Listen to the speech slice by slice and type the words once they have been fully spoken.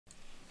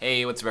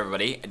Hey, what's up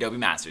everybody? Adobe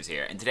Masters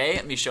here, and today I'm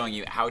going to be showing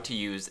you how to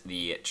use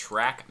the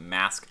track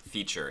mask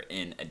feature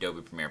in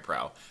Adobe Premiere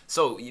Pro.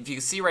 So if you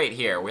can see right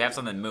here, we have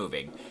something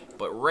moving,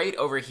 but right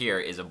over here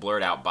is a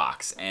blurred out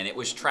box, and it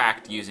was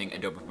tracked using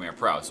Adobe Premiere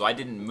Pro. So I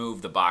didn't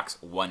move the box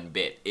one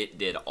bit, it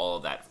did all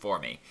of that for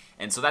me.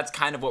 And so that's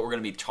kind of what we're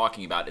going to be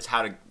talking about, is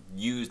how to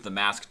use the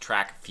mask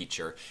track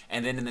feature.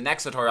 And then in the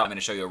next tutorial, I'm going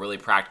to show you a really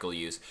practical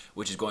use,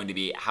 which is going to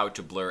be how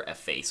to blur a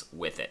face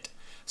with it.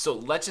 So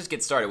let's just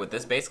get started with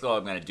this. Basically all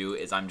I'm going to do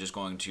is I'm just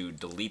going to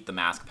delete the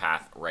mask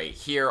path right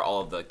here,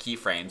 all of the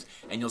keyframes,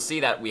 and you'll see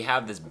that we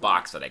have this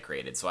box that I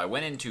created. So I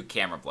went into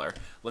camera blur.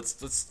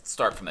 Let's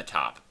start from the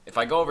top. If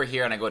I go over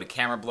here and I go to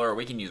camera blur,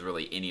 we can use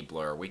really any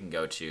blur. We can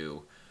go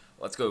to,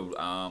 let's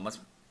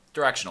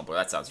directional blur.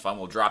 That sounds fun.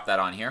 We'll drop that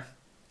on here.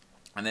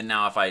 And then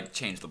now if I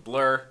change the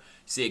blur,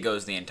 see it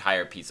goes the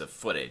entire piece of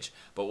footage.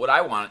 But what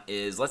I want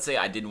is, let's say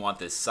I didn't want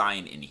this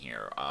sign in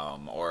here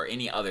or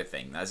any other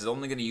thing. This is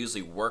only going to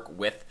usually work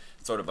with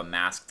sort of a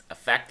masked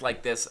effect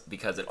like this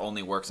because it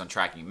only works on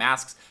tracking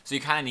masks. So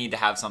you kind of need to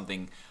have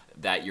something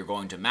that you're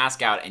going to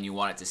mask out and you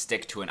want it to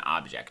stick to an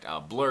object.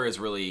 Blur is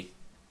really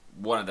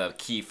one of the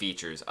key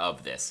features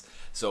of this.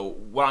 So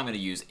what I'm going to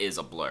use is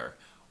a blur.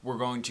 We're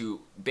going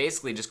to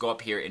basically just go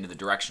up here into the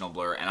directional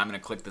blur, and I'm going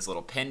to click this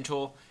little pen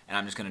tool, and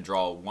I'm just going to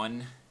draw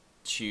 1,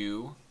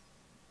 2,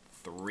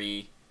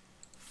 3,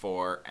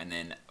 4, and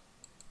then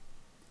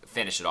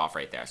finish it off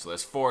right there. So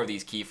there's 4 of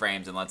these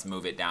keyframes, and let's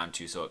move it down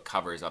to so it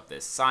covers up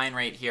this sign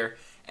right here.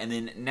 And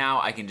then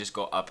now I can just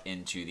go up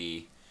into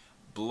the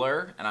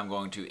blur, and I'm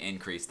going to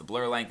increase the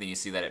blur length, and you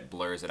see that it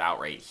blurs it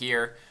out right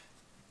here.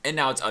 And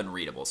now it's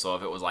unreadable. So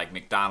if it was like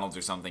McDonald's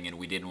or something and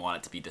we didn't want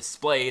it to be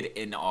displayed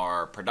in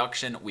our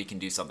production, we can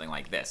do something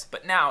like this.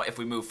 But now if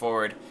we move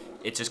forward,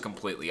 it's just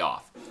completely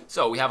off.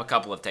 So we have a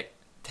couple of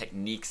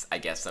techniques, I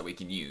guess, that we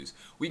can use.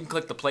 We can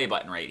click the play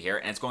button right here,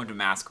 and it's going to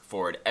mask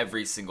forward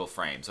every single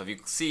frame. So if you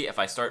see, if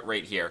I start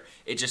right here,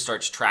 it just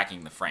starts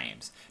tracking the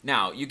frames.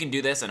 Now you can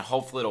do this and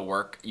hopefully it'll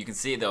work. You can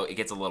see though it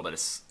gets a little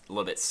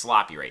bit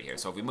sloppy right here.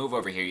 So if we move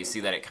over here, you see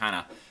that it kind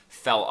of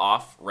fell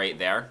off right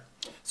there.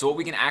 So what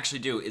we can actually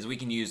do is we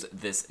can use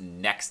this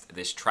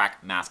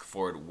track mask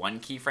forward 1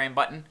 keyframe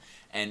button,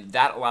 and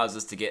that allows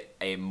us to get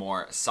a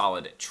more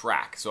solid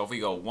track. So if we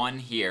go 1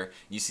 here,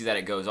 you see that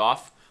it goes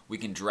off. We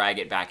can drag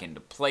it back into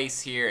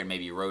place here and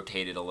maybe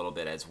rotate it a little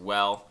bit as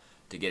well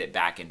to get it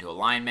back into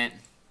alignment.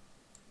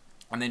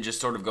 And then just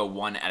sort of go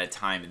 1 at a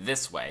time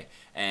this way.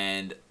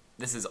 And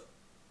this is,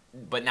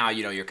 but now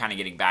you're kind of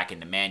getting back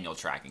into manual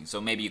tracking. So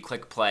maybe you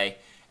click play,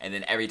 and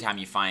then every time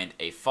you find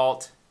a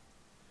fault,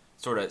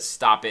 sort of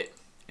stop it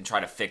and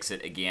try to fix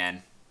it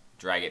again,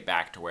 drag it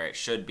back to where it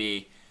should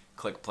be,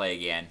 click play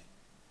again,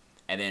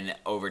 and then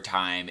over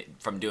time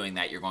from doing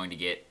that you're going to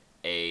get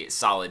a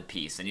solid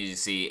piece. And you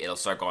see it'll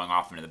start going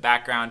off into the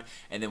background,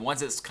 and then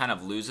once it kind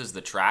of loses the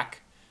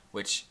track,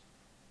 which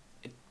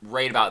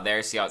right about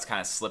there, see how it's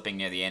kind of slipping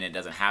near the end, it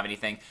doesn't have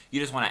anything,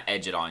 you just want to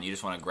edge it on, you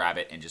just want to grab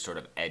it and just sort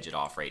of edge it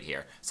off right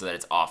here so that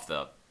it's off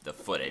the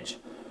footage.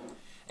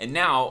 And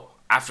now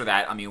after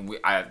that, I mean,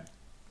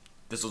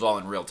 this was all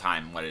in real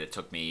time. It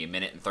took me 1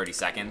 minute and 30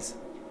 seconds.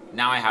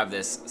 Now I have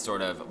this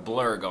sort of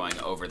blur going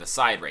over the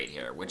side right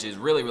here, which is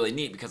really, really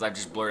neat because I've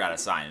just blurred out a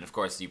sign. And of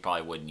course, you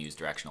probably wouldn't use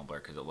directional blur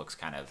because it looks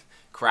kind of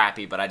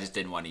crappy, but I just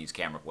didn't want to use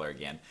camera blur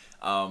again.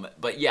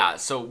 But yeah,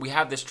 so we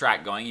have this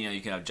track going.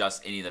 You can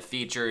adjust any of the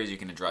features. You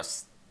can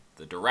adjust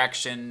the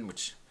direction,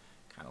 which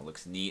kind of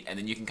looks neat, and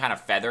then you can kind of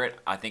feather it.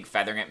 I think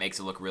feathering it makes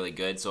it look really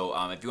good. So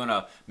if you want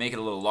to make it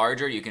a little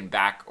larger, you can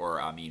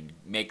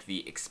make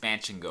the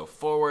expansion go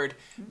forward,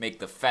 make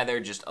the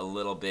feather just a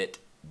little bit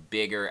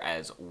bigger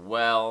as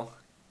well,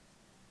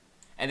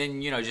 and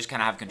then just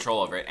kind of have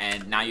control over it,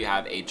 and now you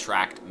have a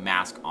tracked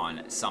mask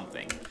on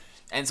something.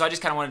 And so I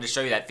just kind of wanted to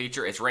show you that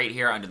feature. It's right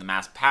here under the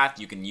mask path.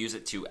 You can use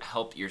it to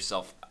help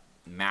yourself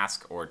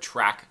mask or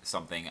track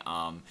something,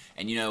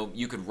 and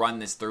you could run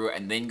this through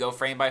and then go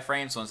frame by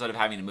frame. So instead of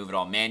having to move it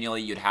all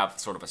manually, you'd have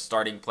sort of a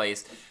starting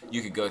place.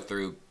 You could go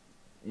through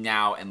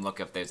now and look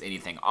if there's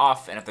anything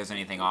off, and if there's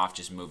anything off,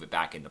 just move it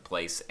back into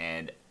place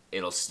and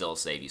it'll still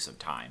save you some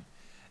time.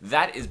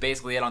 That is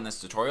basically it on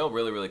this tutorial.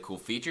 Really, really cool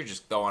feature.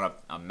 Just go on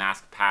a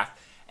mask path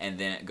and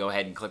then go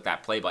ahead and click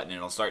that play button and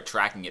it'll start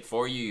tracking it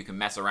for you. You can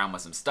mess around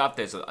with some stuff.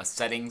 There's a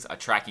settings, a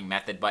tracking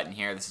method button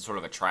here. This is sort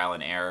of a trial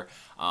and error.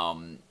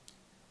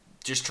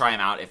 Just try them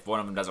out. If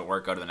one of them doesn't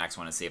work, go to the next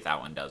one and see if that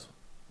one does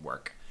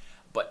work.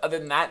 But other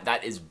than that,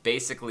 that is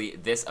basically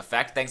this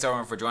effect. Thanks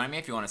everyone for joining me.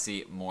 If you want to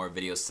see more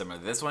videos similar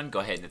to this one,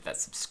 go ahead and hit that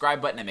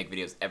subscribe button. I make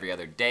videos every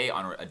other day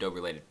on Adobe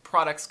related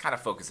products, kind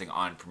of focusing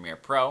on Premiere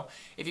Pro.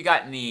 If you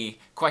got any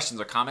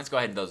questions or comments, go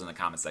ahead and those in the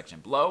comment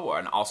section below,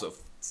 and also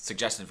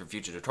suggestions for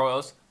future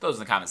tutorials, those in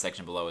the comment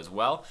section below as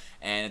well.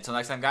 And until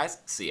next time guys,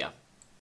 see ya.